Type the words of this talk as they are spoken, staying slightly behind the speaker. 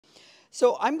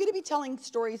So I'm going to be telling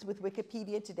stories with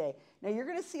Wikipedia today. Now you're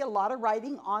going to see a lot of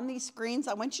writing on these screens.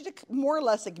 I want you to more or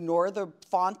less ignore the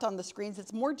font on the screens.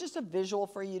 It's more just a visual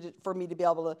for me to be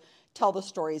able to tell the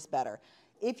stories better.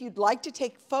 If you'd like to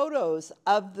take photos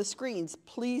of the screens,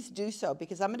 please do so,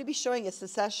 because I'm going to be showing a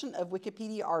succession of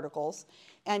Wikipedia articles,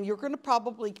 and you're going to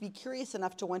probably be curious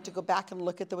enough to want to go back and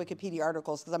look at the Wikipedia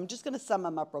articles, because I'm just going to sum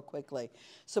them up real quickly.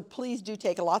 So please do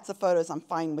take lots of photos. I'm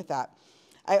fine with that.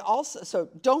 So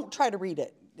don't try to read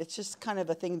it. It's just kind of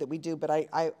a thing that we do, but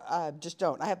I just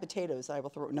don't. I have potatoes. I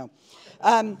will throw, no.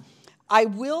 I'm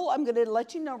going to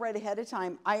let you know right ahead of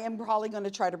time, I am probably going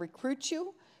to try to recruit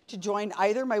you to join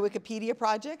either my Wikipedia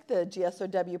project, the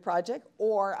GSoW project,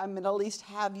 or I'm going to at least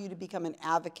have you to become an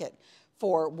advocate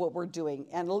for what we're doing.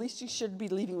 And at least you should be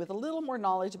leaving with a little more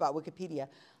knowledge about Wikipedia.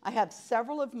 I have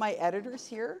several of my editors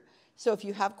here. So if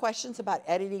you have questions about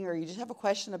editing, or you just have a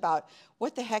question about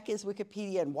what the heck is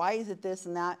Wikipedia and why is it this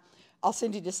and that, I'll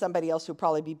send you to somebody else who'll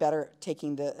probably be better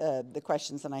taking the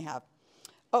questions than I have.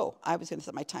 Oh, I was going to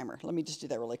set my timer. Let me just do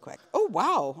that really quick. Oh,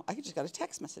 wow. I just got a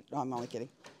text message. No, I'm only kidding.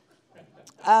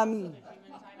 I'm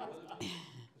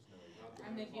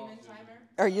the human timer.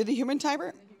 Are you the human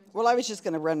timer? Well, I was just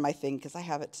going to run my thing because I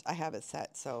have it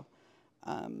set. So,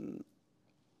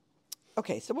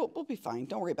 okay, so we'll be fine.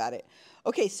 Don't worry about it.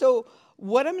 Okay, so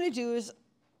what I'm going to do is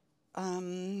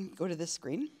go to this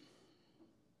screen.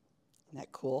 Isn't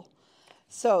that cool?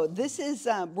 So this is,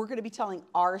 we're going to be telling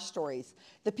our stories.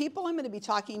 The people I'm going to be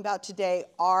talking about today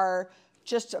are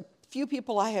just a few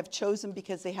people I have chosen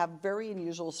because they have very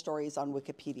unusual stories on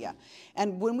Wikipedia.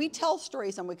 And when we tell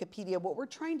stories on Wikipedia, what we're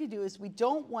trying to do is we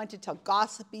don't want to tell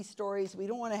gossipy stories. We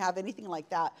don't want to have anything like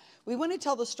that. We want to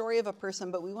tell the story of a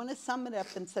person, but we want to sum it up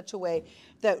in such a way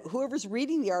that whoever's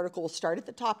reading the article will start at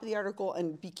the top of the article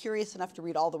and be curious enough to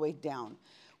read all the way down.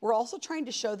 We're also trying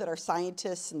to show that our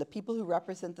scientists and the people who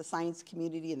represent the science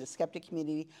community and the skeptic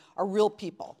community are real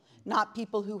people, not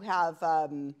people who have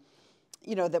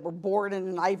you know, that were born in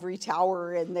an ivory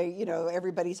tower and they, you know,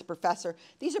 everybody's a professor.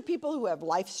 These are people who have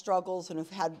life struggles and have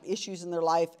had issues in their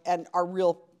life and are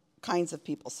real kinds of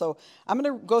people. So I'm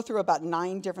going to go through about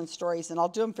 9 different stories, and I'll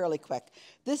do them fairly quick.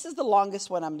 This is the longest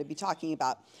one I'm going to be talking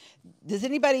about. Does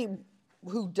anybody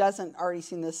who doesn't already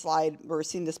seen this slide or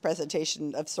seen this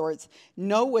presentation of sorts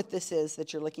know what this is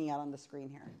that you're looking at on the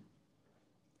screen here?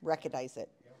 Recognize it.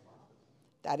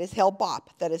 That is Hale-Bopp.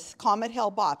 That is Comet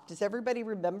Hale-Bopp. Does everybody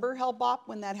remember Hale-Bopp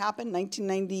when that happened?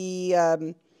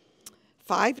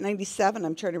 1995, 97,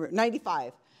 I'm trying to remember,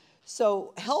 95.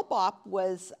 So Hale-Bopp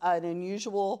was an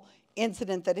unusual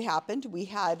incident that happened. We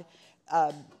had,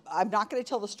 I'm not going to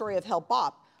tell the story of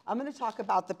Hale-Bopp. I'm going to talk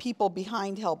about the people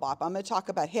behind Hale-Bopp. I'm going to talk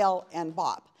about Hale and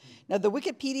Bopp. Now, the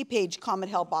Wikipedia page, Comet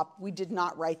Hale-Bopp, we did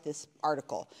not write this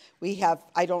article. We have,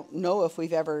 I don't know if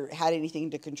we've ever had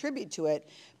anything to contribute to it,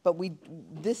 but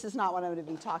this is not what I'm going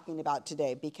to be talking about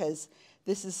today because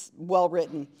this is well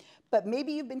written. But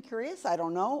maybe you've been curious, I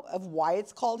don't know, of why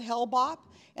it's called Hale-Bopp,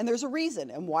 and there's a reason.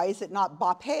 And why is it not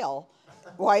Bopp Hale?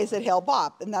 Why is it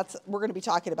Hale-Bopp? And that's what we're going to be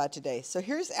talking about today. So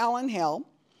here's Alan Hale.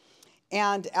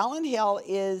 And Alan Hale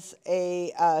is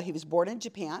he was born in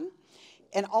Japan.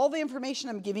 And all the information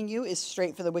I'm giving you is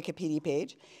straight from the Wikipedia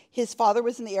page. His father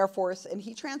was in the Air Force, and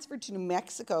he transferred to New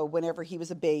Mexico whenever he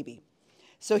was a baby.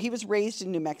 So he was raised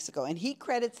in New Mexico, and he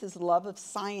credits his love of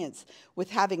science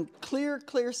with having clear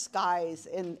skies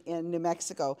in New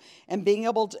Mexico, and being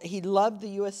able to, he loved the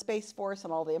U.S. Space Force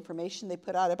and all the information they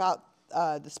put out about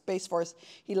the Space Force.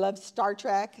 He loved Star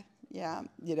Trek, yeah,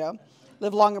 you know.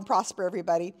 Live long and prosper,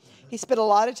 everybody. He spent a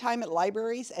lot of time at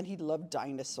libraries, and he loved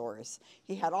dinosaurs.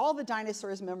 He had all the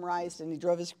dinosaurs memorized, and he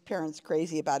drove his parents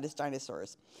crazy about his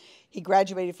dinosaurs. He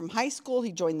graduated from high school.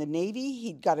 He joined the Navy.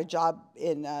 He got a job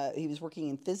in, he was working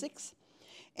in physics,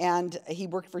 and he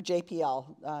worked for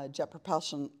JPL, Jet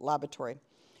Propulsion Laboratory.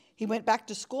 He went back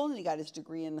to school, and he got his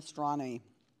degree in astronomy.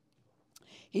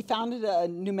 He founded a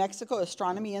New Mexico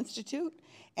Astronomy Institute,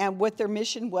 and what their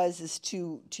mission was is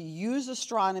to use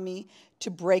astronomy to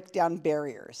break down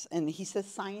barriers. And he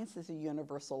says science is a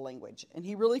universal language. And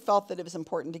he really felt that it was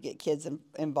important to get kids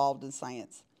involved in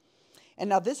science. And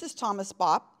now this is Thomas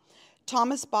Bopp.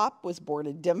 Thomas Bopp was born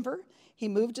in Denver. He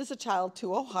moved as a child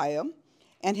to Ohio,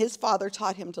 and his father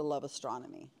taught him to love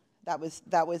astronomy. That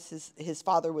was his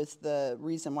father was the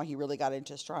reason why he really got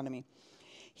into astronomy.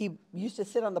 He used to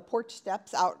sit on the porch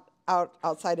steps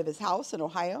outside of his house in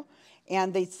Ohio,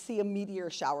 and they'd see a meteor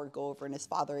shower go over, and his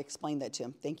father explained that to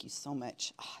him. Thank you so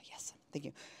much. Ah, yes, thank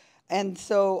you. And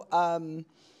so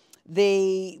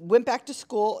they went back to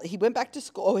school. He went back to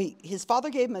school. Oh, his father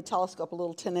gave him a telescope, a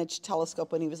little 10-inch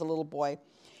telescope when he was a little boy.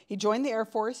 He joined the Air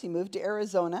Force. He moved to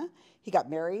Arizona. He got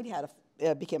married,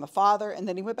 became a father, and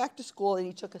then he went back to school and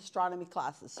he took astronomy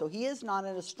classes. So he is not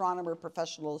an astronomer,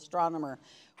 professional astronomer,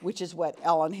 which is what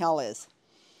Alan Hell is.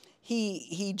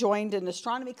 He joined an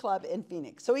astronomy club in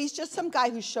Phoenix. So he's just some guy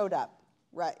who showed up,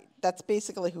 right? That's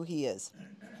basically who he is.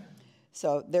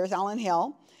 So there's Alan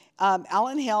Hell.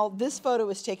 Alan Hell, this photo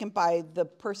was taken by the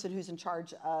person who's in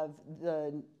charge of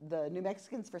the New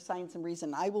Mexicans for Science and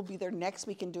Reason. I will be there next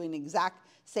week and doing the exact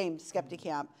same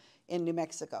SkeptiCamp in New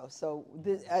Mexico. So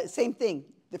same thing,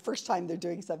 the first time they're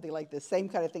doing something like this, same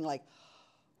kind of thing, like,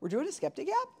 we're doing a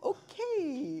SkeptiCamp?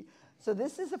 Okay. So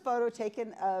this is a photo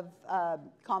taken of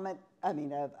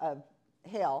of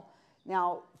Hale.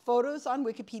 Now, photos on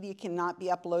Wikipedia cannot be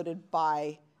uploaded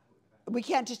by, we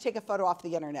can't just take a photo off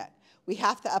the internet. We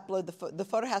have to upload, the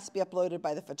photo has to be uploaded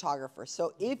by the photographer.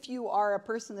 So if you are a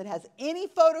person that has any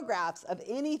photographs of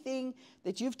anything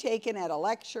that you've taken at a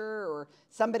lecture or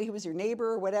somebody who was your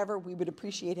neighbor or whatever, we would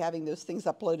appreciate having those things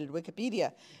uploaded to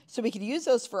Wikipedia. So we could use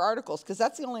those for articles, because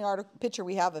that's the only picture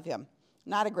we have of him.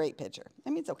 Not a great picture.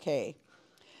 I mean, it's okay.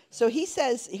 So he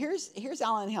says, here's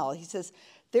Alan Hell. He says,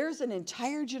 there's an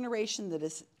entire generation that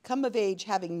has come of age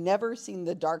having never seen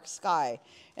the dark sky.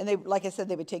 And they, like I said,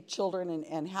 they would take children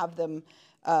and have them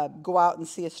go out and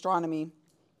see astronomy,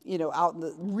 you know, out in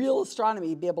the real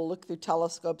astronomy, be able to look through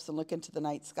telescopes and look into the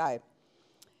night sky.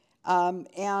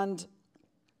 And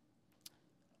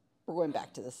we're going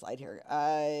back to this slide here.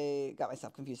 I got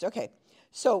myself confused. Okay,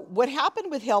 so what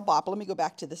happened with Hale Bopp, let me go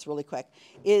back to this really quick,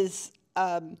 is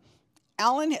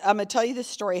Alan, I'm going to tell you this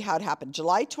story, how it happened.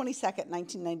 July 22nd,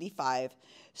 1995.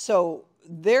 So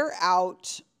they're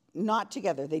out, not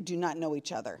together. They do not know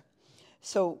each other.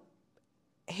 So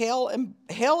Hale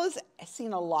has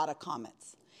seen a lot of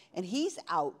comets. And he's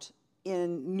out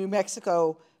in New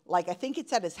Mexico, like I think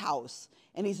it's at his house.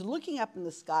 And he's looking up in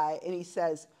the sky and he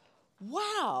says,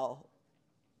 wow,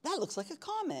 that looks like a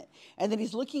comet. And then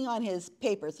he's looking on his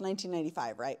paper. It's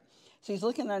 1995, right? So he's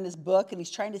looking on his book, and he's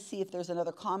trying to see if there's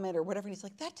another comet or whatever, and he's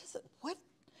like, that doesn't, what?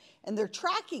 And they're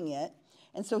tracking it,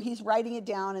 and so he's writing it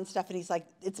down and stuff, and he's like,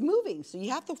 it's moving, so you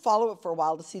have to follow it for a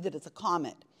while to see that it's a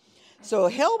comet. So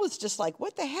Hale was just like,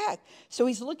 what the heck? So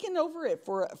he's looking over it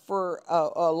for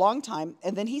a long time,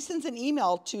 and then he sends an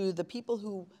email to the people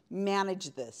who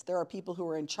manage this. There are people who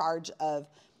are in charge of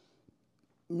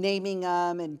naming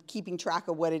them and keeping track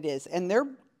of what it is, and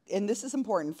this is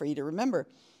important for you to remember.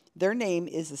 Their name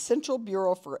is the Central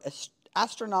Bureau for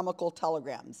Astronomical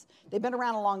Telegrams. They've been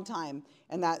around a long time,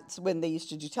 and that's when they used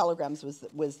to do telegrams,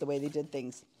 was the way they did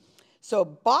things. So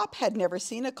Bopp had never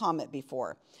seen a comet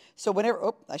before. So whenever,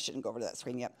 oh, I shouldn't go over to that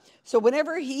screen yet. So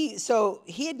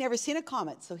he had never seen a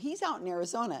comet. So he's out in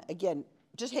Arizona, again,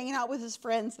 just hanging out with his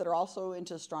friends that are also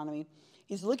into astronomy.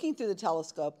 He's looking through the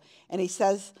telescope, and he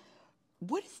says,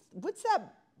 what's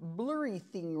that blurry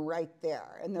thing right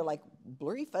there? And they're like,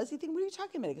 blurry fuzzy thing? What are you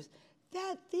talking about? He goes,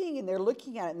 that thing. And they're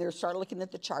looking at it, and they start looking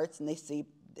at the charts, and they see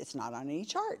it's not on any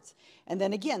charts. And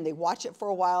then again, they watch it for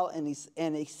a while, and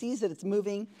he sees that it's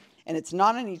moving, and it's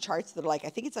not on any charts. They're like, I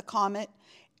think it's a comet,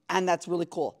 and that's really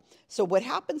cool. So what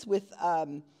happens with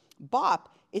Bopp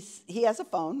is he has a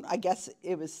phone. I guess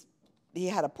he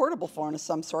had a portable phone of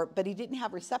some sort, but he didn't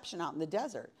have reception out in the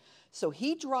desert. So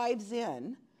he drives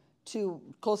in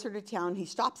closer to town. He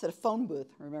stops at a phone booth,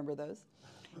 remember those?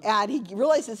 And he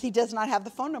realizes he does not have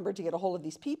the phone number to get a hold of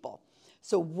these people.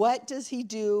 So what does he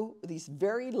do? These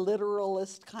very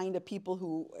literalist kind of people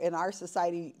who in our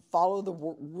society follow the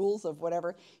rules of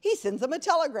whatever, he sends them a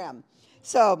telegram.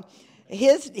 So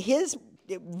his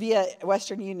via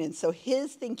Western Union, so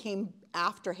his thing came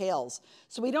after Hale's.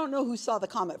 So we don't know who saw the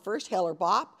comet first, Hale or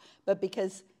Bopp, but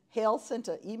because Hale sent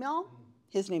an email,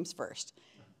 his name's first.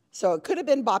 So it could have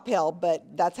been Bopp Hale,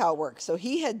 but that's how it works. So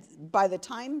he had, by the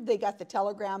time they got the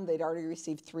telegram, they'd already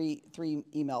received three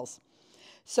emails.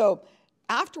 So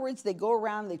afterwards, they go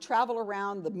around, they travel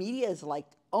around. The media is like,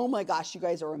 oh my gosh, you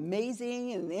guys are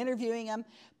amazing, and interviewing them.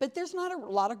 But there's not a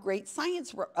lot of great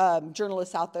science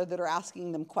journalists out there that are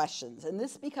asking them questions. And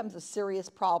this becomes a serious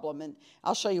problem, and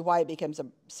I'll show you why it becomes a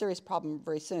serious problem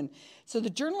very soon. So the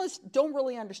journalists don't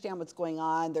really understand what's going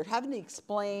on. They're having to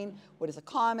explain, what is a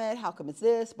comet, how come it's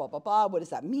this, blah, blah, blah, what does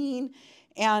that mean?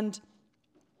 And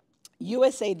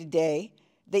USA Today,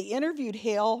 they interviewed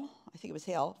Hale, I think it was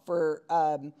Hale, for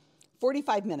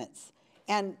 45 minutes.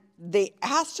 And they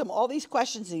asked him all these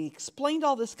questions, and he explained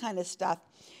all this kind of stuff.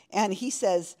 And he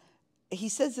says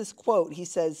this quote,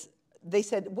 they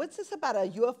said, what's this about a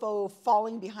UFO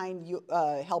falling behind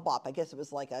Hale Bopp? I guess it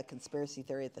was like a conspiracy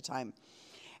theory at the time.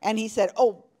 And he said,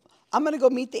 oh, I'm going to go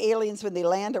meet the aliens when they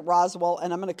land at Roswell,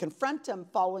 and I'm going to confront them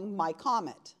following my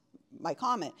comet.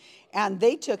 And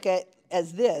they took it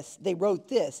as this. They wrote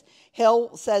this.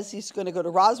 Hale says he's going to go to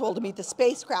Roswell to meet the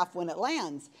spacecraft when it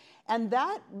lands. And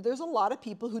there's a lot of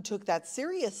people who took that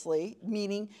seriously,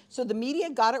 meaning, so the media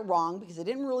got it wrong because they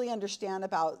didn't really understand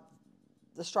about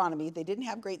astronomy. They didn't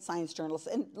have great science journalists.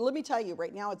 And let me tell you,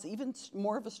 right now, it's even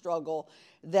more of a struggle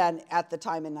than at the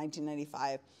time in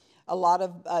 1995. A lot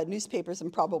of newspapers,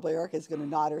 and probably Erica is going to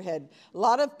nod her head, a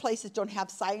lot of places don't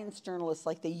have science journalists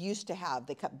like they used to have.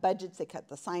 They cut budgets, they cut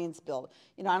the science bill.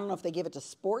 You know, I don't know if they give it to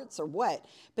sports or what,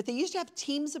 but they used to have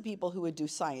teams of people who would do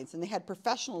science, and they had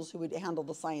professionals who would handle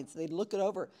the science. They'd look it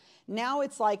over. Now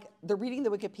it's like they're reading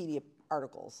the Wikipedia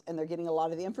articles, and they're getting a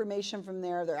lot of the information from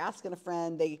there. They're asking a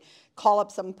friend, they call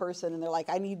up some person, and they're like,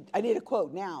 I need a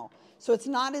quote now. So it's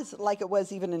not as like it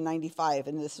was even in 95,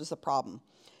 and this was a problem.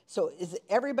 So does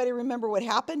everybody remember what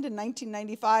happened in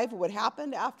 1995? What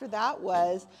happened after that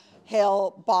was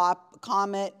Hale, Bopp,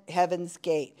 Comet, Heaven's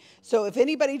Gate. So if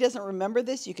anybody doesn't remember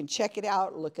this, you can check it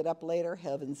out, look it up later.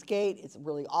 Heaven's Gate, it's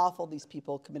really awful. These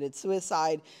people committed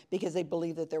suicide because they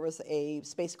believed that there was a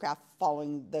spacecraft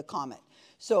following the comet.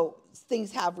 So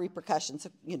things have repercussions.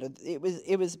 You know,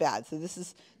 it was bad. So this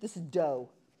is Doe,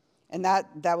 and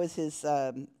that was his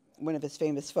one of his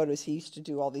famous photos. He used to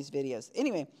do all these videos.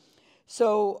 Anyway.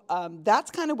 So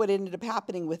that's kind of what ended up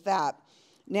happening with that.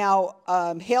 Now,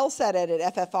 Hale said it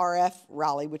at FFRF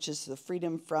rally, which is the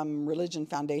Freedom from Religion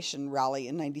Foundation rally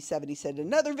in '97. He said,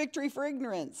 another victory for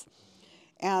ignorance.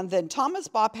 And then Thomas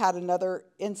Bopp had another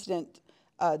incident.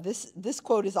 This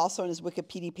quote is also on his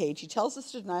Wikipedia page. He tells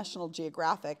us to National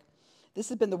Geographic, this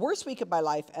has been the worst week of my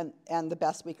life and the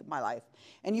best week of my life.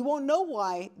 And you won't know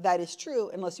why that is true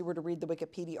unless you were to read the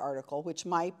Wikipedia article, which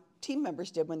my team members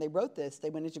did when they wrote this.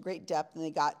 They went into great depth and they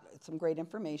got some great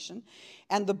information.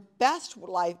 And the best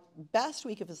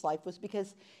week of his life was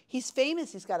because he's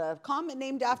famous. He's got a comet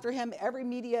named after him. Every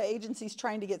media agency's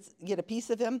trying to get a piece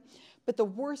of him. But the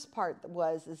worst part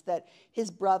is that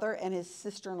his brother and his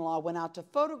sister-in-law went out to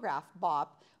photograph Bopp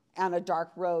on a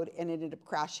dark road and ended up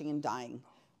crashing and dying.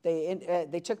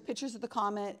 They took pictures of the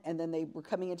comet, and then they were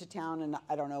coming into town, and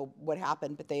I don't know what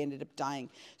happened, but they ended up dying.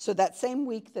 So that same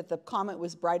week that the comet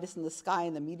was brightest in the sky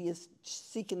and the media's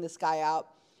seeking this guy out,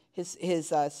 his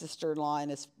sister-in-law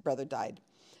and his brother died.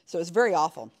 So it's very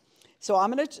awful. So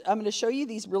I'm gonna show you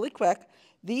these really quick.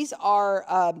 These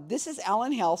are, this is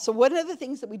Alan Hale. So one of the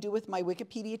things that we do with my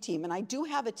Wikipedia team, and I do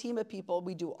have a team of people,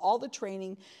 we do all the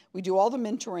training, we do all the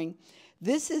mentoring.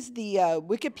 This is the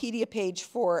Wikipedia page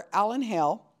for Alan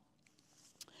Hale.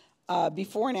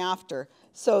 Before and after.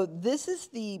 So this is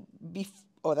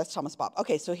oh, that's Thomas Bopp.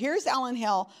 Okay, so here's Alan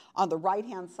Hale on the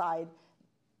right-hand side.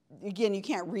 Again, you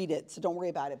can't read it, so don't worry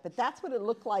about it. But that's what it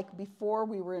looked like before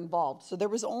we were involved. So there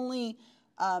was only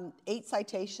 8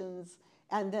 citations.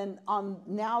 And then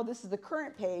now this is the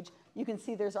current page. You can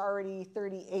see there's already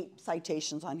 38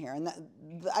 citations on here. And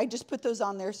I just put those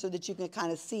on there so that you can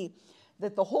kind of see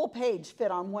that the whole page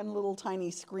fit on one little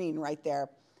tiny screen right there.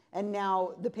 And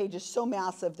now the page is so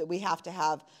massive that we have to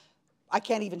have, I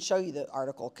can't even show you the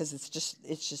article because it's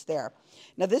just there.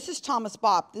 Now this is Thomas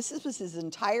Bopp. This was his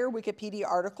entire Wikipedia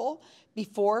article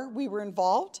before we were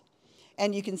involved.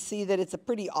 And you can see that it's a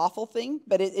pretty awful thing,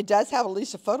 but it does have at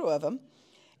least a photo of him.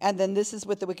 And then this is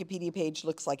what the Wikipedia page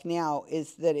looks like now,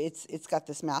 is that it's got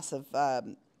this massive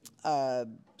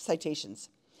citations.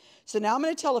 So now I'm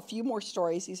going to tell a few more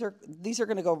stories. These are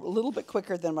going to go a little bit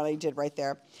quicker than what I did right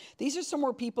there. These are some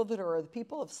more people that are the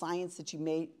people of science that you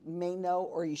may know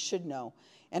or you should know.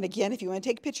 And again, if you want to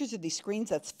take pictures of these screens,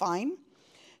 that's fine.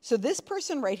 So this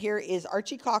person right here is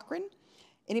Archie Cochrane.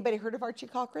 Anybody heard of Archie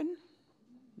Cochrane?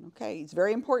 Okay, he's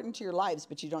very important to your lives,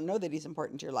 but you don't know that he's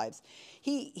important to your lives.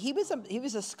 He was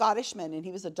a Scottishman, and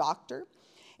he was a doctor.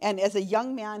 And as a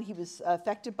young man, he was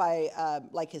affected by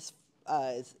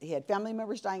he had family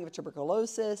members dying of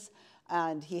tuberculosis,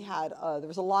 and he had there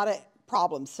was a lot of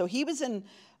problems. So he was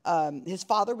his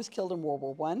father was killed in World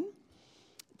War I.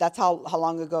 That's how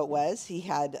long ago it was. He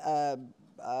had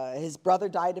his brother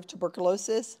died of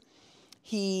tuberculosis.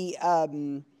 He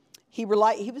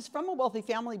was from a wealthy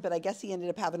family, but I guess he ended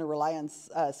up having to rely on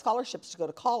scholarships to go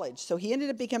to college. So he ended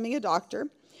up becoming a doctor,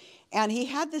 and he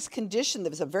had this condition that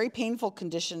was a very painful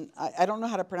condition. I don't know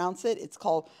how to pronounce it. It's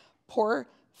called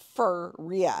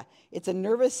porphyria. It's a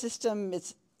nervous system.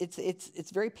 It's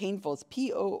very painful. It's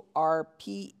Porphyria.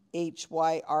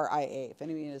 If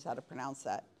anybody knows how to pronounce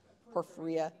that,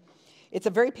 porphyria. It's a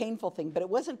very painful thing, but it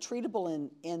wasn't treatable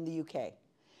in the UK.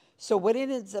 So what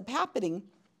ends up happening,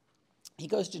 he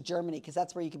goes to Germany because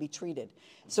that's where you can be treated.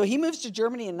 So he moves to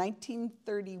Germany in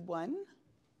 1931.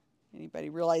 Anybody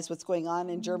realize what's going on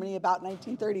in Germany about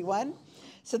 1931?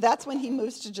 So that's when he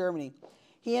moves to Germany.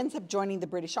 He ends up joining the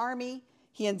British Army.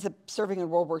 He ends up serving in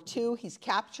World War II. He's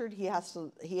captured. He has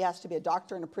to be a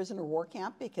doctor in a prisoner war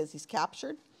camp because he's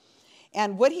captured.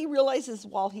 And what he realizes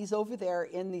while he's over there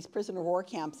in these prisoner war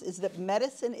camps is that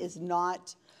medicine is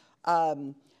not,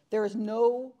 there is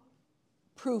no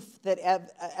proof that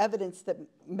evidence that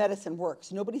medicine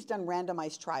works. Nobody's done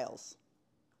randomized trials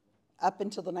up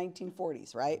until the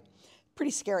 1940s, right?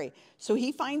 Pretty scary. So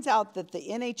he finds out that the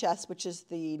NHS, which is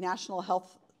the National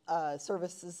Health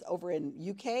Services over in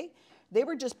UK, they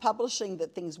were just publishing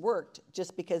that things worked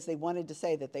just because they wanted to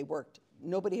say that they worked.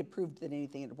 Nobody had proved that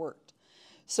anything had worked.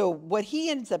 So what he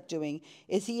ends up doing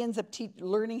is he ends up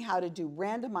learning how to do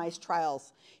randomized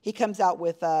trials. He comes out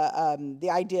with the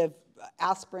idea of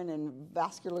aspirin and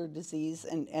vascular disease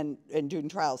and doing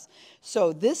trials.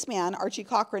 So this man, Archie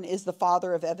Cochrane, is the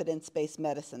father of evidence-based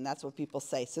medicine. That's what people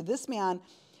say. So this man,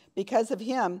 because of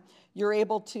him, you're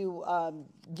able to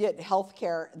get health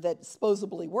care that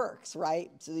supposedly works,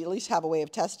 right? So you at least have a way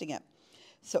of testing it.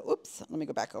 So, oops, let me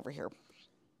go back over here.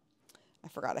 I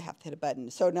forgot I have to hit a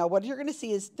button. So now what you're going to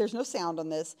see is there's no sound on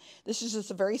this. This is just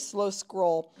a very slow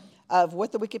scroll of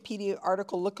what the Wikipedia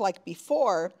article looked like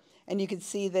before. And you can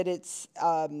see that it's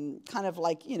kind of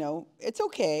like, you know, it's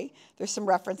okay. There's some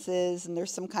references and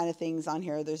there's some kind of things on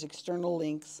here. There's external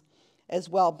links as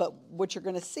well. But what you're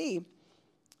going to see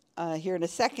here in a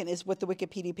second is what the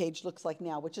Wikipedia page looks like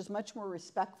now, which is much more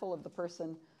respectful of the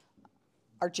person,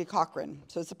 Archie Cochrane.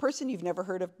 So it's a person you've never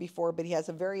heard of before, but he has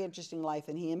a very interesting life,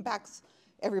 and he impacts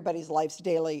everybody's lives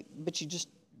daily, but you just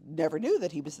never knew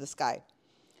that he was this guy.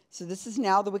 So this is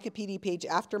now the Wikipedia page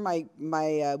after my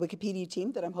Wikipedia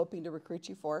team that I'm hoping to recruit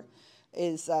you for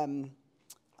is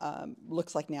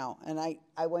looks like now. And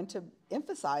I want to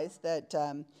emphasize that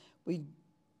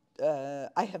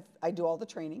I do all the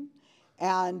training,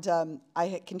 and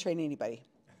I can train anybody.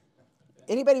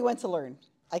 Anybody who wants to learn,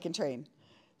 I can train.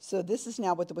 So this is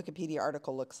now what the Wikipedia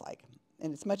article looks like.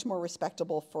 And it's much more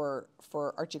respectable for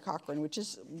Archie Cochrane, which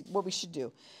is what we should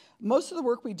do. Most of the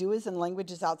work we do is in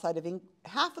languages outside of English.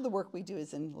 Half of the work we do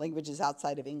is in languages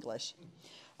outside of English.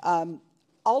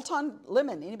 Alton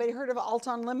Lemon. Anybody heard of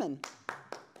Alton Lemon?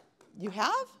 You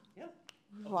have? Yeah.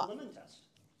 Wow. The lemon test.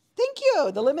 Thank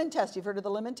you. The lemon test. You've heard of the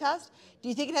lemon test? Do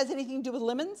you think it has anything to do with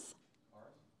lemons?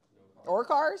 Or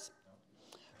cars?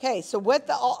 Okay, so what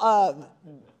the...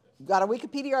 got a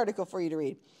Wikipedia article for you to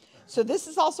read. So this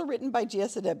is also written by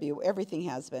GSoW. Everything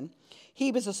has been.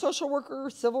 He was a social worker,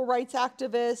 civil rights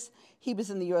activist. He was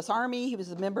in the U.S. Army. He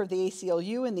was a member of the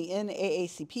ACLU and the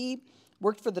NAACP.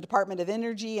 Worked for the Department of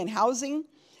Energy and Housing.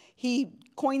 He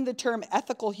coined the term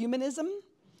ethical humanism.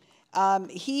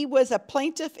 He was a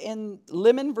plaintiff in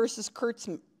Lemon versus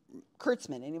Kurtzman.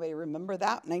 Anybody remember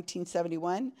that?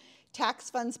 1971. Tax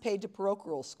funds paid to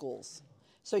parochial schools.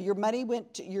 So your money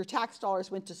went to, your tax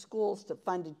dollars went to schools to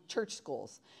fund church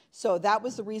schools. So that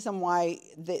was the reason why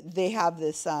they have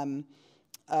this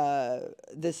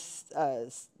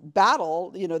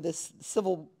battle, you know, this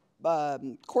civil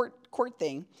court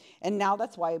thing, and now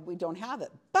that's why we don't have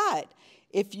it. But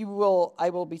if you will,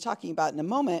 I will be talking about in a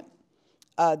moment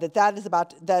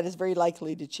that is very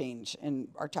likely to change, and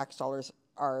our tax dollars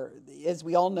are, as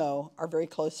we all know, are very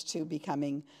close to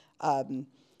becoming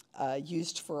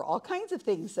used for all kinds of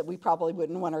things that we probably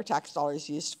wouldn't want our tax dollars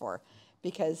used for,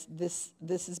 because this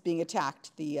is being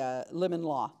attacked, the Lemon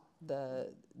Law,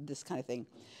 this kind of thing.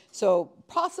 So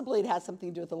possibly it has something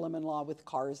to do with the Lemon Law with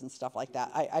cars and stuff like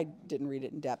that. I didn't read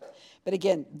it in depth. But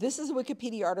again, this is a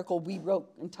Wikipedia article we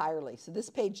wrote entirely. So this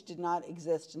page did not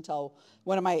exist until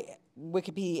one of my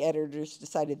Wikipedia editors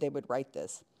decided they would write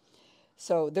this.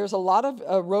 So there's a lot of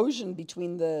erosion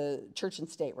between the church and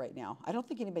state right now. I don't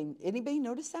think anybody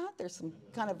noticed that. There's some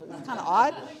it's kind of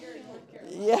odd.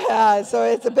 Yeah, so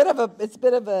it's a bit of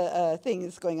a thing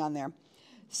that's going on there.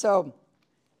 So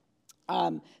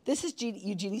this is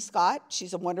Eugenie Scott.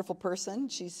 She's a wonderful person.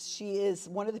 She is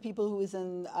one of the people who is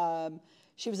in.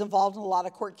 She was involved in a lot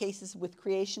of court cases with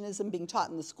creationism being taught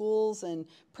in the schools and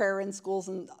prayer in schools,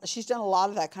 and she's done a lot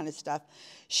of that kind of stuff.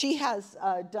 She has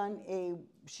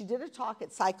she did a talk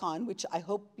at SciCon, which I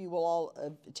hope you will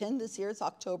all attend this year. It's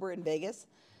October in Vegas.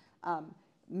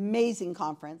 Amazing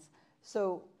conference.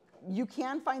 So you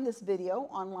can find this video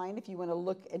online if you want to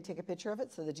look and take a picture of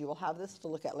it so that you will have this to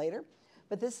look at later.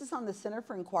 But this is on the Center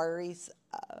for Inquiry's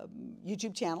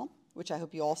YouTube channel, which I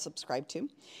hope you all subscribe to.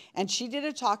 And she did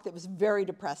a talk that was very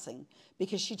depressing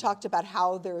because she talked about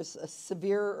how there's a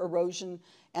severe erosion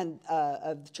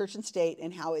of the church and state,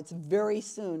 and how it's very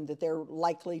soon that they're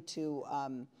likely to,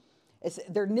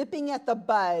 they're nipping at the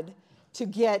bud to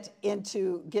get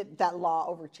that law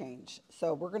overchanged.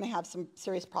 So we're going to have some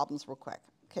serious problems real quick.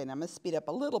 Okay, now I'm going to speed up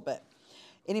a little bit.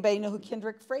 Anybody know who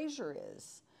Kendrick Frazier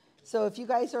is? So if you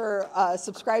guys are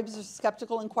subscribed to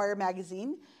Skeptical Inquirer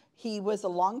magazine, he was a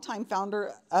longtime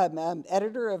founder,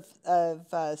 editor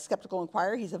of Skeptical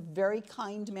Inquirer. He's a very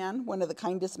kind man, one of the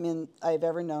kindest men I've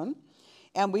ever known.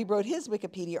 And we wrote his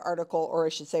Wikipedia article, or I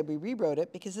should say we rewrote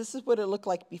it, because this is what it looked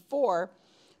like before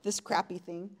this crappy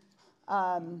thing.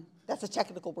 That's a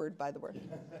technical word, by the way.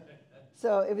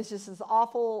 So it was just this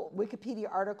awful Wikipedia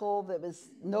article that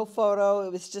was no photo.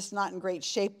 It was just not in great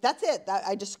shape. That's it.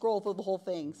 I just scrolled through the whole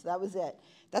thing, so that was it.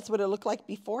 That's what it looked like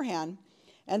beforehand.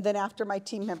 And then after my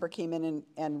team member came in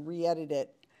and re-edited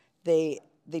it,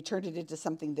 they turned it into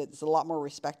something that's a lot more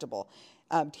respectable.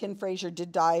 Ken Frazier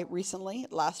did die recently,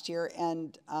 last year,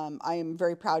 and I am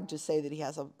very proud to say that he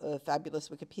has a fabulous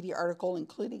Wikipedia article,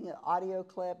 including an audio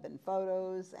clip and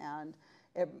photos, and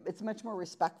it's much more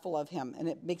respectful of him, and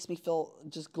it makes me feel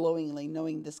just glowingly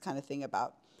knowing this kind of thing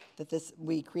about that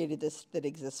we created this that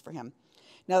exists for him.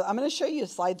 Now, I'm going to show you a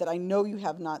slide that I know you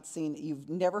have not seen. You've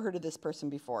never heard of this person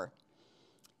before.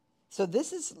 So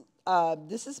this is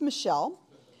Michelle,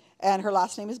 and her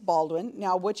last name is Baldwin.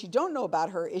 Now, what you don't know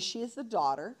about her is she is the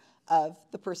daughter of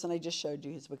the person I just showed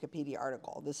you his Wikipedia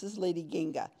article. This is Lady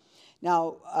Ganga.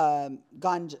 Now,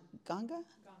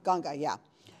 Ganga, yeah.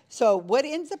 So what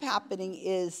ends up happening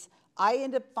is I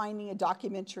end up finding a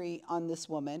documentary on this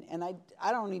woman, and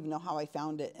I don't even know how I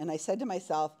found it. And I said to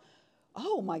myself,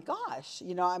 oh my gosh,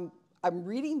 you know, I'm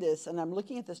reading this and I'm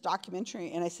looking at this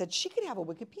documentary, and I said she could have a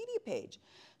Wikipedia page.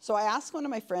 So I asked one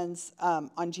of my friends on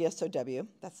GSoW,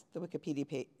 that's the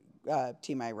Wikipedia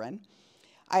team I run.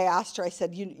 I asked her, I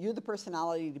said, you're the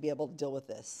personality to be able to deal with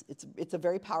this. It's a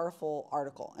very powerful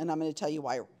article, and I'm going to tell you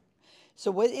why. So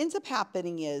what ends up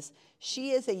happening is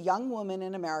she is a young woman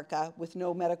in America with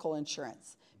no medical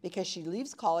insurance because she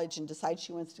leaves college and decides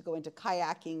she wants to go into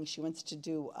kayaking. She wants to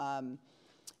do,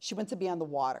 she wants to be on the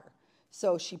water.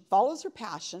 So she follows her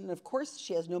passion. And of course,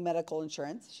 she has no medical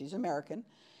insurance. She's American.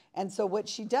 And so what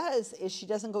she does is she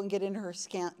doesn't go and get into her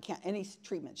any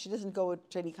treatment. She doesn't go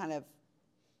to any kind of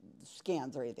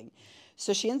scans or anything.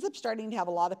 So she ends up starting to have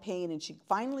a lot of pain, and she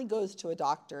finally goes to a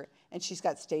doctor, and she's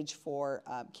got stage 4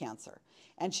 cancer.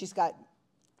 And she's got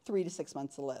 3 to 6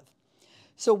 months to live.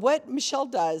 So what Michelle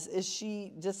does is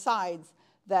she decides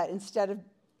that instead of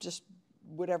just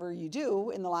whatever you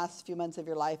do in the last few months of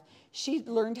your life, she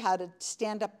learned how to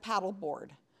stand up paddleboard,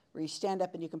 where you stand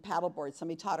up and you can paddleboard.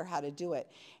 Somebody taught her how to do it.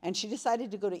 And she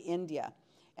decided to go to India.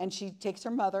 And she takes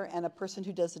her mother and a person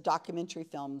who does the documentary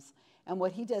films. And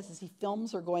what he does is he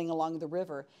films her going along the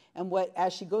river. And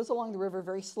as she goes along the river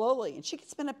very slowly, and she could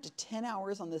spend up to 10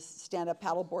 hours on this stand-up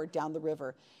paddleboard down the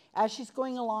river. As she's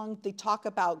going along, they talk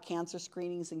about cancer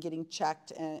screenings and getting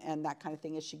checked and that kind of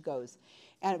thing as she goes.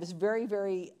 And it was very,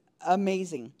 very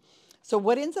amazing. So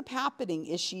what ends up happening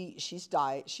is she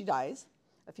dies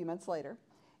a few months later.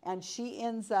 And she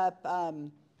ends up,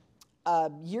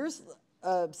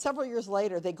 several years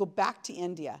later, they go back to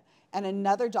India. And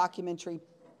another documentary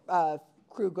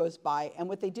crew goes by, and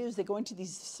what they do is they go into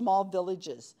these small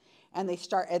villages, and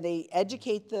they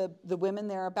educate the women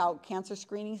there about cancer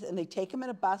screenings, and they take them in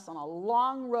a bus on a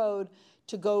long road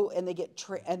to go, and they get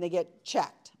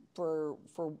checked for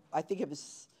I think it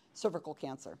was cervical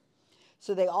cancer.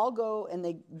 So they all go and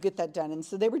they get that done, and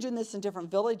so they were doing this in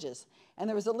different villages, and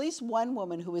there was at least one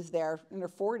woman who was there in her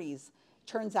 40s.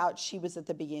 Turns out she was at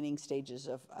the beginning stages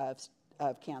of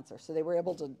cancer. So they were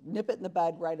able to nip it in the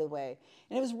bud right away.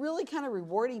 And it was really kind of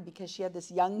rewarding because she had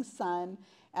this young son,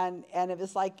 and it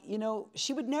was like, you know,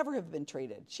 she would never have been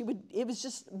treated. It was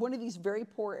just one of these very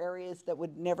poor areas that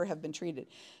would never have been treated.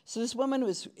 So this woman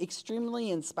was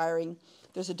extremely inspiring.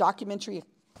 There's a documentary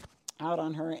out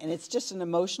on her, and it's just an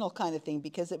emotional kind of thing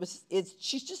because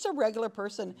she's just a regular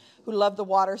person who loved the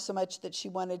water so much that she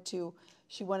wanted to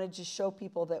show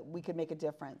people that we could make a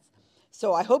difference.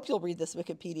 So I hope you'll read this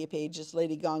Wikipedia page. It's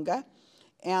Lady Ganga.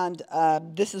 And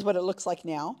this is what it looks like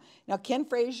now. Now, Ken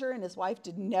Frazier and his wife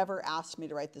did never ask me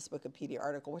to write this Wikipedia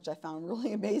article, which I found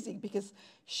really amazing because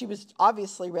she was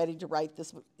obviously ready to write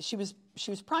this. She was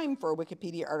primed for a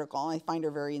Wikipedia article, and I find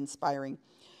her very inspiring.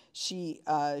 She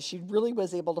really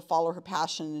was able to follow her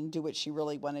passion and do what she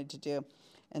really wanted to do.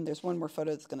 And there's one more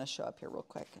photo that's going to show up here real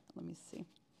quick. Let me see.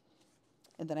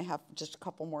 And then I have just a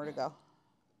couple more to go.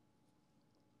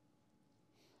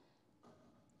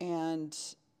 And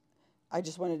I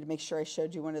just wanted to make sure I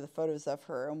showed you one of the photos of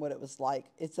her and what it was like.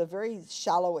 It's a very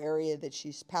shallow area that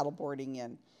she's paddleboarding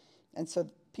in. And so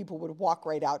people would walk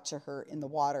right out to her in the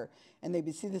water. And they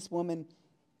would see this woman.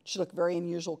 She looked very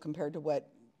unusual compared to what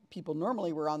people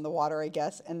normally were on the water, I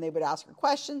guess. And they would ask her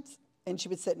questions, and she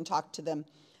would sit and talk to them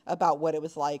about what it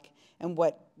was like and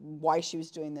why she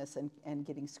was doing this and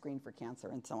getting screened for cancer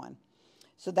and so on.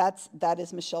 So that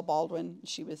is Michelle Baldwin.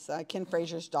 She was Ken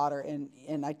Fraser's daughter,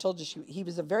 and I told you he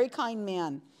was a very kind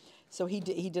man. So he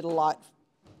did a lot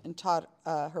and taught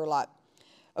her a lot.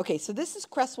 Okay, so this is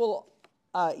Cresswell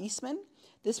Eastman.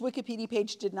 This Wikipedia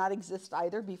page did not exist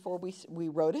either before we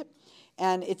wrote it.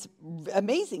 And it's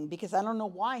amazing because I don't know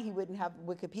why he wouldn't have a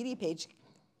Wikipedia page.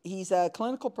 He's a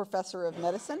clinical professor of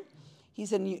medicine.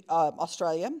 He's in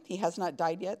Australia. He has not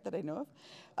died yet that I know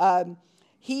of.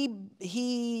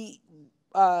 He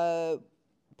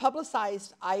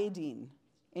publicized iodine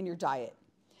in your diet.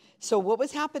 So what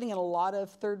was happening in a lot of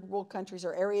third world countries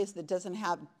or areas that does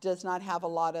not have a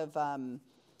lot of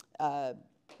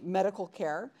medical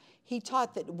care, he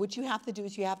taught that what you have to do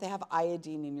is you have to have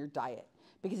iodine in your diet.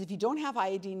 Because if you don't have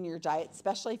iodine in your diet,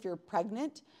 especially if you're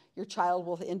pregnant, your child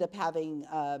will end up having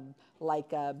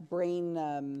like a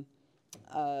brain,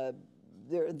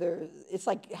 it's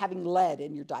like having lead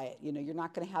in your diet. You know, you're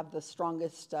not going to have the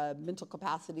strongest mental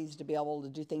capacities to be able to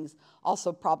do things,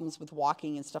 also problems with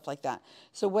walking and stuff like that.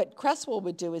 So what Cresswell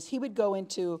would do is he would go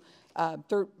into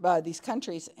these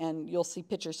countries, and you'll see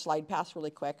pictures slide past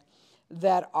really quick,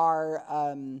 that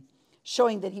are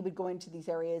showing that he would go into these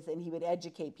areas and he would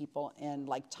educate people in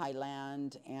like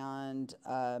Thailand and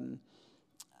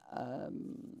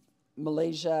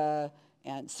Malaysia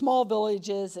and small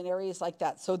villages and areas like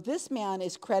that. So this man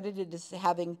is credited as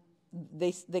having,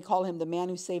 they call him the man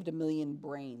who saved 1 million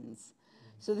brains.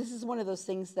 So this is one of those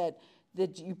things that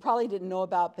you probably didn't know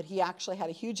about, but he actually had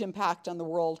a huge impact on the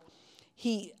world.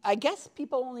 I guess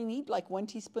people only need like 1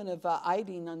 teaspoon of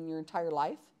iodine on your entire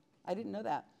life. I didn't know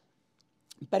that.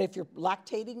 But if you're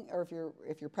lactating or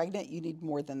if you're pregnant, you need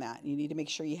more than that. You need to make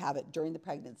sure you have it during the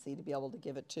pregnancy to be able to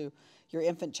give it to your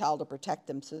infant child to protect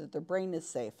them so that their brain is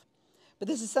safe. But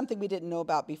this is something we didn't know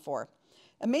about before.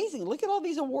 Amazing. Look at all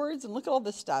these awards and look at all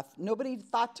this stuff. Nobody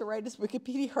thought to write this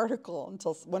Wikipedia article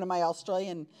until one of my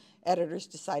Australian editors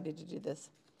decided to do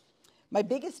this. My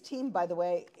biggest team, by the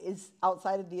way, is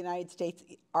outside of the United States,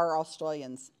 are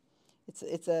Australians.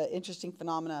 It's an interesting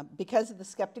phenomena. Because of the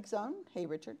Skeptic Zone, hey,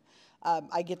 Richard,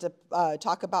 I get to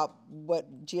talk about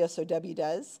what GSoW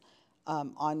does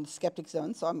on Skeptic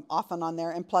Zone, so I'm often on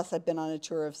there, and plus I've been on a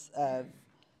tour of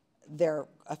there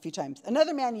a few times.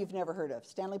 Another man you've never heard of,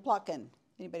 Stanley Plotkin.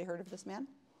 Anybody heard of this man?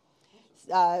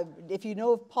 If you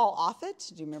know of Paul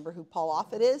Offit, do you remember who Paul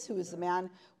Offit is? Who is the man,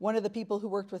 one of the people who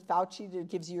worked with Fauci that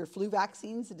gives you your flu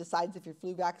vaccines and decides if your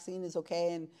flu vaccine is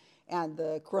okay and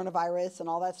the coronavirus and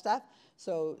all that stuff.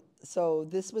 So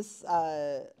this was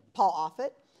Paul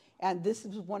Offit, and this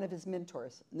is one of his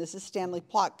mentors. And this is Stanley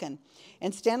Plotkin.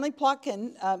 And Stanley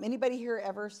Plotkin, anybody here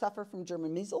ever suffer from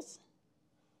German measles?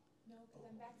 No, because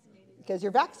I'm vaccinated. Because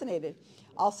you're vaccinated.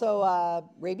 Also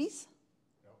rabies,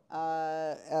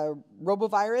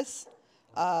 robovirus,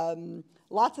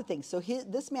 lots of things. So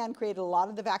this man created a lot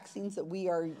of the vaccines that we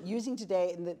are using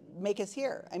today and that make us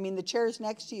here. I mean, the chairs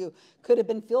next to you could have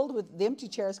been filled with, the empty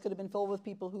chairs could have been filled with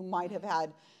people who might have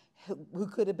had, who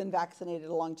could have been vaccinated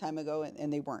a long time ago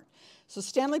and they weren't. So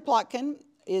Stanley Plotkin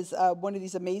is one of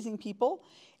these amazing people.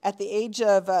 At the age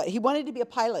of, he wanted to be a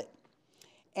pilot.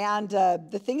 And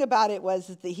the thing about it was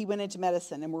that he went into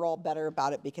medicine, and we're all better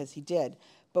about it because he did.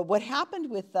 But what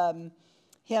happened with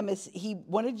him is he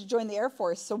wanted to join the Air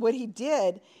Force. So what he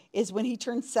did is when he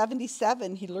turned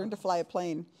 77, he learned to fly a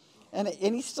plane. And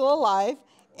he's still alive,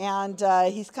 and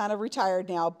he's kind of retired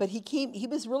now. But he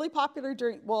was really popular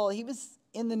during, well, he was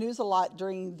in the news a lot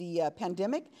during the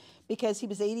pandemic because he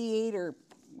was 88 or,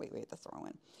 wait, that's the wrong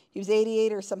one. He was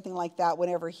 88 or something like that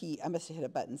whenever I must have hit a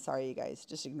button. Sorry, you guys,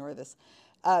 just ignore this.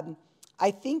 I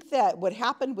think that what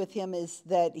happened with him is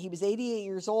that he was 88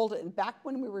 years old, and back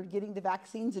when we were getting the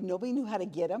vaccines and nobody knew how to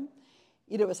get them,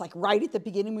 you know, it was like right at the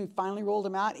beginning we finally rolled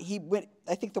him out. He went,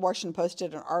 I think the Washington Post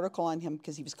did an article on him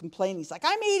because he was complaining. He's like,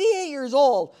 I'm 88 years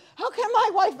old. How can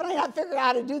my wife and I not figure out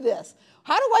how to do this?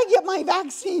 How do I get my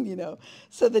vaccine, you know?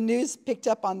 So the news picked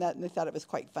up on that, and they thought it was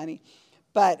quite funny.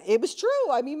 But it was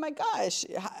true. I mean, my gosh,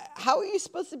 how are you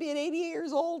supposed to be at 88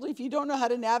 years old if you don't know how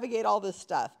to navigate all this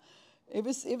stuff? It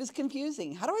was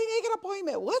confusing. How do I make an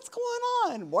appointment? What's going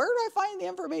on? Where do I find the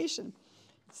information?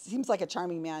 Seems like a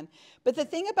charming man. But the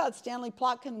thing about Stanley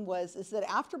Plotkin is that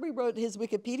after we wrote his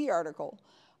Wikipedia article,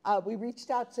 we reached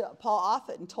out to Paul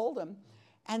Offit and told him.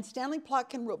 And Stanley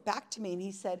Plotkin wrote back to me and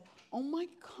he said, oh my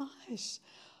gosh,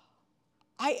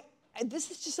 this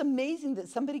is just amazing that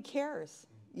somebody cares.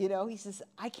 You know, he says,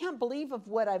 I can't believe of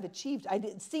what I've achieved.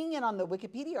 Seeing it on the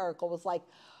Wikipedia article was like,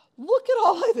 look at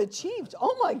all I've achieved.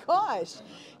 Oh my gosh.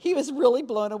 He was really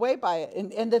blown away by it.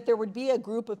 And that there would be a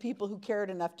group of people who cared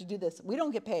enough to do this. We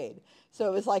don't get paid. So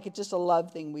it was like just a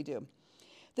love thing we do.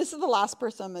 This is the last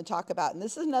person I'm going to talk about, and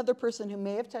this is another person who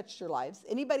may have touched your lives.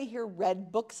 Anybody here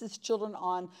read books as children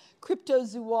on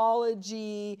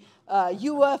cryptozoology,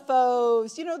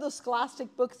 UFOs, you know, those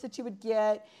scholastic books that you would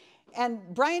get? And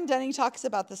Brian Dunning talks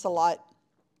about this a lot,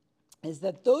 is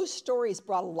that those stories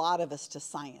brought a lot of us to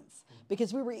science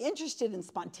because we were interested in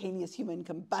spontaneous human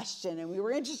combustion, and we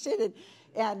were interested in,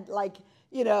 and like,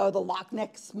 you know, the Loch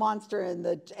Ness Monster and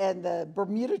the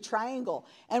Bermuda Triangle.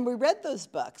 And we read those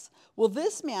books. Well,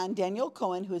 this man, Daniel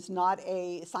Cohen, who is not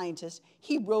a scientist,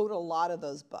 he wrote a lot of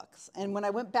those books. And when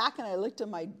I went back and I looked at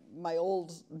my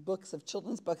old books of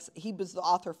children's books, he was the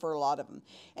author for a lot of them.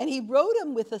 And he wrote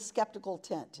them with a skeptical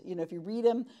tint. You know, if you read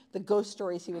him, the ghost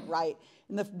stories he would write,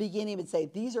 in the beginning he would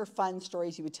say, these are fun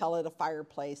stories you would tell at a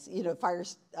fireplace, you know,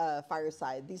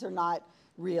 fireside. These are not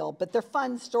real, but they're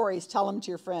fun stories. Tell them to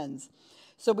your friends.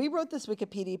 So we wrote this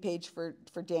Wikipedia page for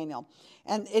Daniel,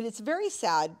 and it's very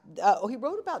sad. He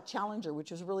wrote about Challenger,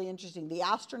 which was really interesting, the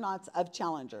astronauts of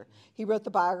Challenger. He wrote the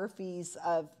biographies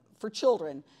for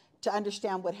children to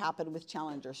understand what happened with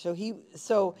Challenger.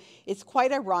 So it's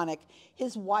quite ironic.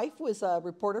 His wife was a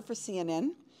reporter for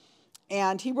CNN,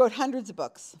 and he wrote hundreds of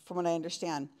books, from what I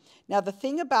understand. Now, the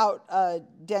thing about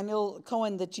Daniel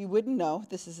Cohen that you wouldn't know,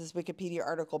 this is his Wikipedia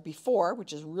article before,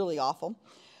 which is really awful.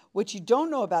 What you don't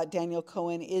know about Daniel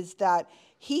Cohen is that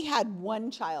he had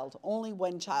one child, only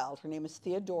one child. Her name is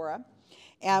Theodora.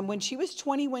 And when she was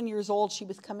 21 years old, she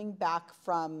was coming back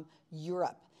from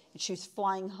Europe. And she was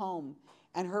flying home,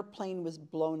 and her plane was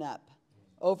blown up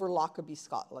over Lockerbie,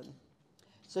 Scotland.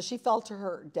 So she fell to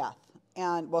her death.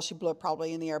 And, well, she blew up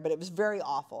probably in the air, but it was very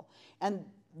awful. And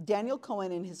Daniel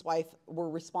Cohen and his wife were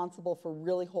responsible for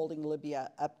really holding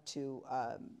Libya up to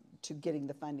getting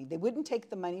the funding. They wouldn't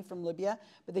take the money from Libya,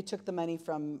 but they took the money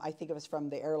from, I think it was from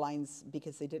the airlines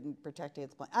because they didn't protect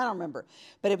its plane. I don't remember,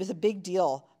 but it was a big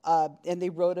deal. And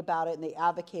they wrote about it, and they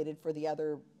advocated for the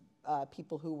other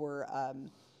people who were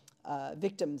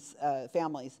victims'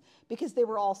 families, because they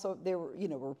were, you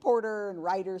know, a reporter and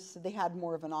writers, so they had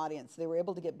more of an audience. They were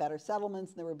able to get better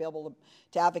settlements, and they were able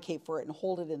to advocate for it and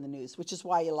hold it in the news, which is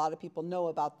why a lot of people know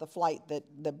about the flight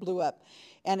that blew up.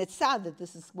 And it's sad that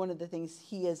this is one of the things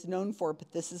he is known for,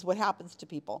 but this is what happens to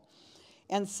people.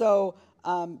 And so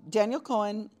Daniel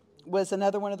Cohen was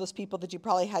another one of those people that you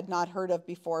probably had not heard of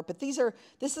before. But this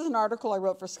is an article I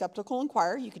wrote for Skeptical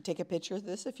Inquirer. You could take a picture of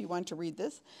this if you want to read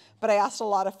this. But I asked a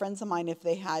lot of friends of mine if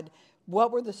they had,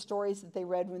 what were the stories that they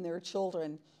read when they were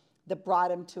children that brought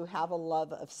them to have a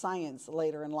love of science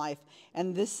later in life.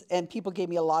 And people gave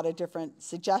me a lot of different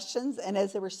suggestions. And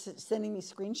as they were sending me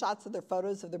screenshots of their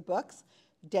photos of their books,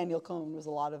 Daniel Cohen was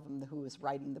a lot of them who was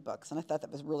writing the books. And I thought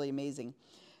that was really amazing.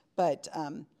 But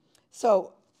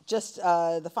so just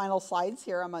the final slides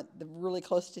here. I'm really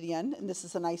close to the end, and this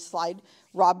is a nice slide.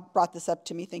 Rob brought this up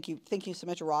to me. Thank you so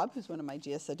much, Rob, who's one of my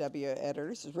GSoW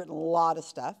editors. He's written a lot of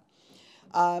stuff.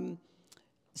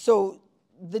 So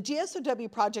the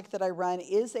GSoW project that I run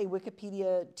is a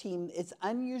Wikipedia team. It's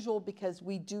unusual because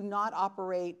we do not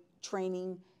operate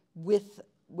training with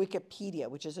Wikipedia,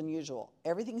 which is unusual.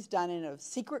 Everything's done in a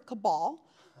secret cabal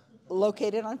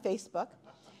located on Facebook.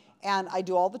 And I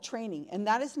do all the training, and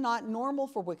that is not normal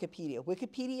for Wikipedia.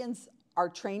 Wikipedians are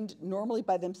trained normally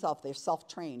by themselves. They're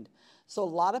self-trained. So a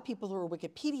lot of people who are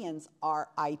Wikipedians are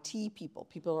IT people,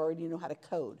 people who already know how to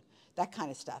code, that kind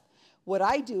of stuff. What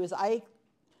I do is I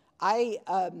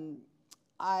am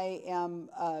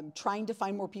trying to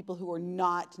find more people who are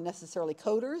not necessarily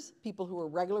coders, people who are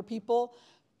regular people,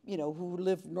 you know, who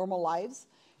live normal lives,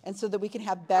 and so that we can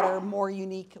have better, more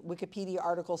unique Wikipedia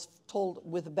articles told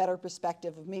with a better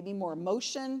perspective of maybe more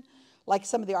emotion, like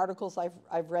some of the articles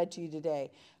I've read to you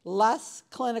today. Less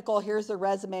clinical, here's a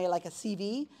resume, like a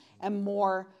CV, and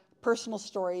more personal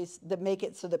stories that make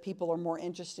it so that people are more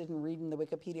interested in reading the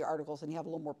Wikipedia articles, and you have a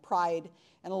little more pride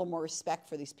and a little more respect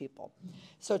for these people.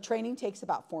 So training takes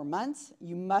about 4 months.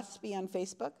 You must be on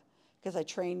Facebook, because I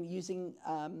train using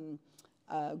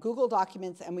Google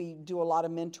Documents, and we do a lot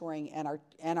of mentoring,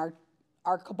 and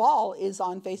our cabal is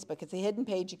on Facebook. It's a hidden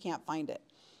page, you can't find it.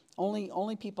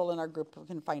 Only people in our group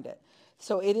can find it.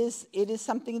 So it is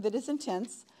something that is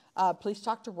intense. Please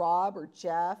talk to Rob or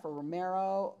Jeff or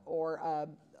Romero, or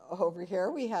over here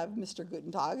we have Mr.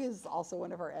 Gutentag, who's also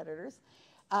one of our editors.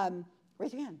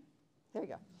 Raise your hand. There you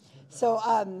go. So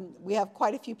we have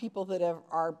quite a few people that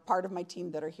are part of my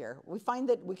team that are here. We find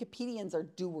that Wikipedians are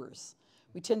doers.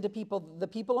 We tend to the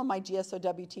people on my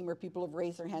GSoW team are people who've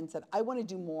raised their hand and said, I want to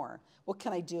do more. What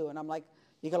can I do? And I'm like,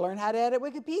 you can learn how to edit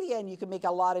Wikipedia, and you can make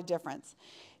a lot of difference.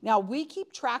 Now, we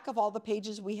keep track of all the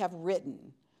pages we have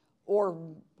written or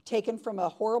taken from a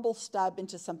horrible stub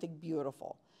into something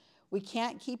beautiful. We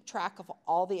can't keep track of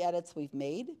all the edits we've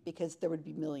made because there would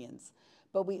be millions.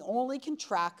 But we only can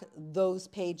track those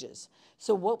pages.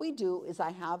 So what we do is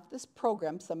I have this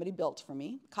program somebody built for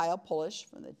me, Kyle Polish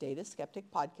from the Data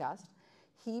Skeptic podcast.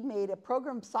 He made a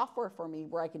program software for me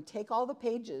where I can take all the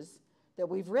pages that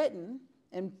we've written,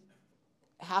 and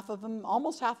half of them,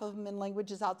 almost half of them in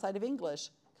languages outside of English,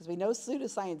 because we know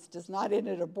pseudoscience does not end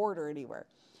at a border anywhere.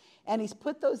 And he's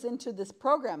put those into this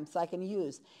program so I can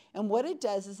use. And what it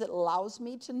does is it allows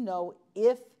me to know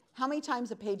how many times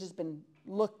a page has been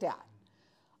looked at.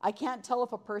 I can't tell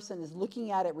if a person is looking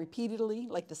at it repeatedly,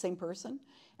 like the same person,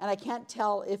 and I can't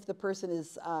tell if the person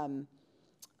is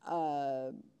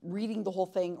reading the whole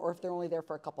thing or if they're only there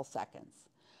for a couple seconds.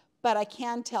 But I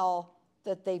can tell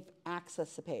that they've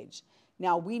accessed the page.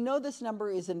 Now, we know this number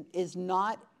is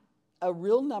not a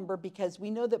real number because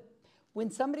we know that when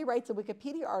somebody writes a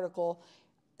Wikipedia article,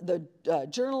 the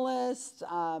journalists,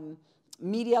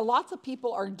 media, lots of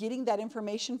people are getting that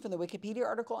information from the Wikipedia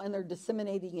article and they're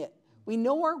disseminating it. We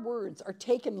know our words are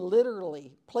taken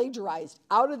literally, plagiarized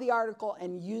out of the article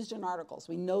and used in articles.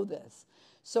 We know this.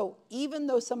 So even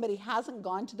though somebody hasn't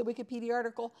gone to the Wikipedia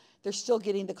article, they're still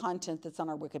getting the content that's on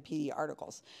our Wikipedia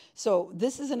articles. So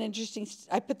this is an interesting,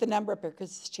 I put the number up here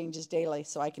because this changes daily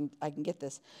so I can get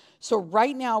this. So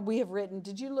right now we have written,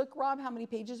 did you look, Rob, how many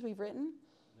pages we've written?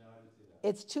 No, I didn't see that.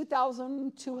 It's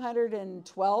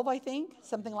 2,212, I think,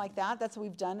 something like that. That's what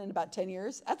we've done in about 10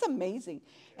 years. That's amazing.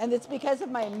 And it's because of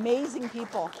my amazing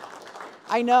people.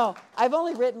 I know. I've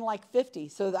only written like 50.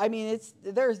 So, I mean,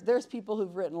 there's people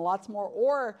who've written lots more,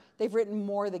 or they've written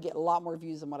more that get a lot more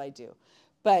views than what I do.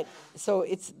 But, so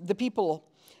it's the people.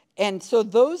 And so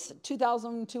those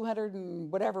 2,200 and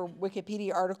whatever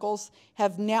Wikipedia articles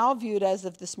have now viewed, as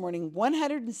of this morning,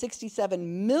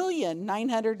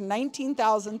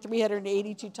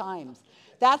 167,919,382 times.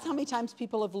 That's how many times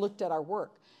people have looked at our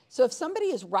work. So if somebody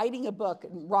is writing a book,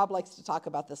 and Rob likes to talk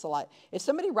about this a lot, if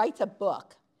somebody writes a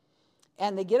book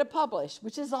and they get it published,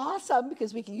 which is awesome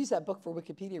because we can use that book for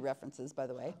Wikipedia references, by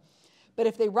the way. But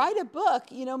if they write a book,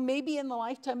 you know, maybe in the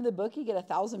lifetime of the book you get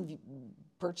 1,000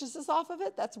 purchases off of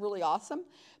it. That's really awesome.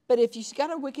 But if you've got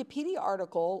a Wikipedia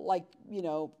article, like, you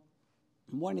know,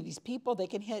 one of these people, they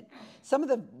can hit some of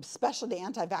the, especially the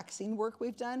anti-vaccine work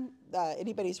we've done.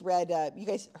 Anybody's read, you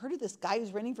guys heard of this guy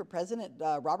who's running for president,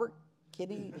 Robert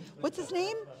Kitty, what's his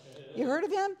name? You heard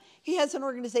of him? He has an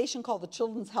organization called the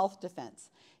Children's Health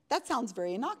Defense. That sounds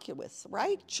very innocuous,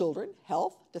 right? Children,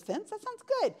 health, defense, that sounds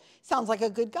good. Sounds like a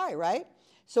good guy, right?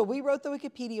 So we wrote the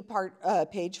Wikipedia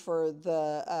page for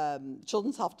the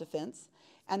Children's Health Defense,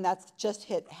 and that's just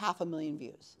hit 500,000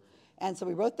 views. And so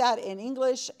we wrote that in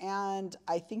English, and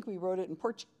I think we wrote it in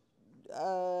Portuguese.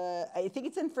 I think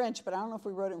it's in French, but I don't know if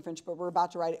we wrote it in French, but we're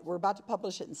about to write it. We're about to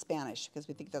publish it in Spanish because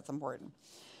we think that's important.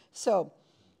 So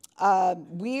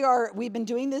we've been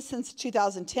doing this since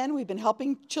 2010. We've been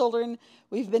helping children.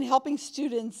 We've been helping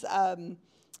students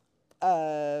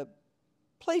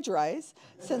plagiarize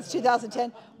since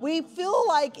 2010. We feel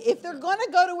like if they're going to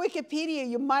go to Wikipedia,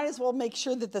 you might as well make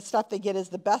sure that the stuff they get is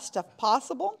the best stuff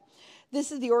possible.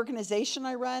 This is the organization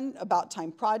I run, About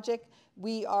Time Project.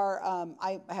 We are,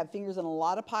 I have fingers in a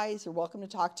lot of pies. You're welcome to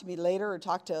talk to me later or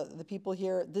talk to the people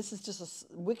here. This is just,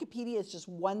 Wikipedia is just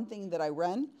one thing that I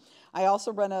run. I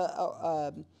also run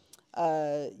a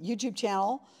YouTube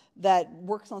channel that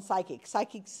works on psychics.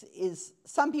 Psychics is,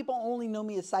 some people only know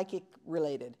me as psychic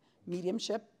related.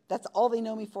 Mediumship, that's all they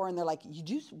know me for, and they're like, you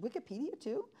do Wikipedia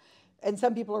too? And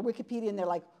some people are Wikipedia and they're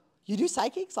like, you do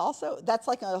psychics also? That's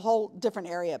like a whole different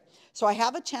area. So I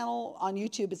have a channel on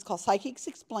YouTube, it's called Psychics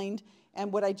Explained,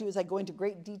 and what I do is I go into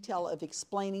great detail of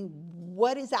explaining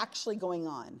what is actually going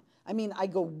on. I mean, I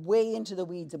go way into the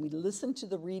weeds and we listen to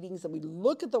the readings and we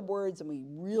look at the words and we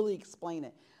really explain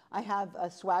it. I have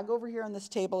a swag over here on this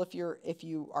table if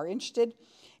you are interested.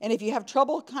 And if you have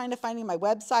trouble kind of finding my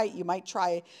website, you might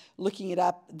try looking it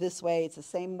up this way. It's the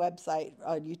same website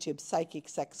on YouTube,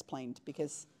 Psychics Explained,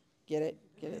 because, get it?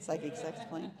 Get it? Psychics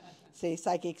Explained. Say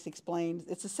Psychics Explained.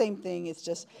 It's the same thing. It's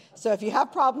just, so if you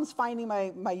have problems finding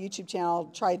my YouTube channel,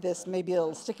 try this. Maybe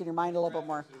it'll stick in your mind a little bit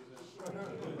more.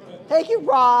 Thank you,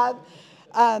 Rob.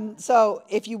 So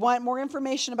if you want more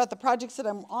information about the projects that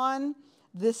I'm on,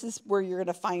 this is where you're going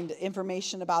to find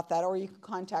information about that, or you can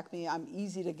contact me. I'm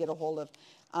easy to get a hold of.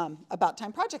 About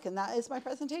Time Project, and that is my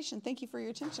presentation. Thank you for your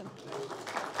attention.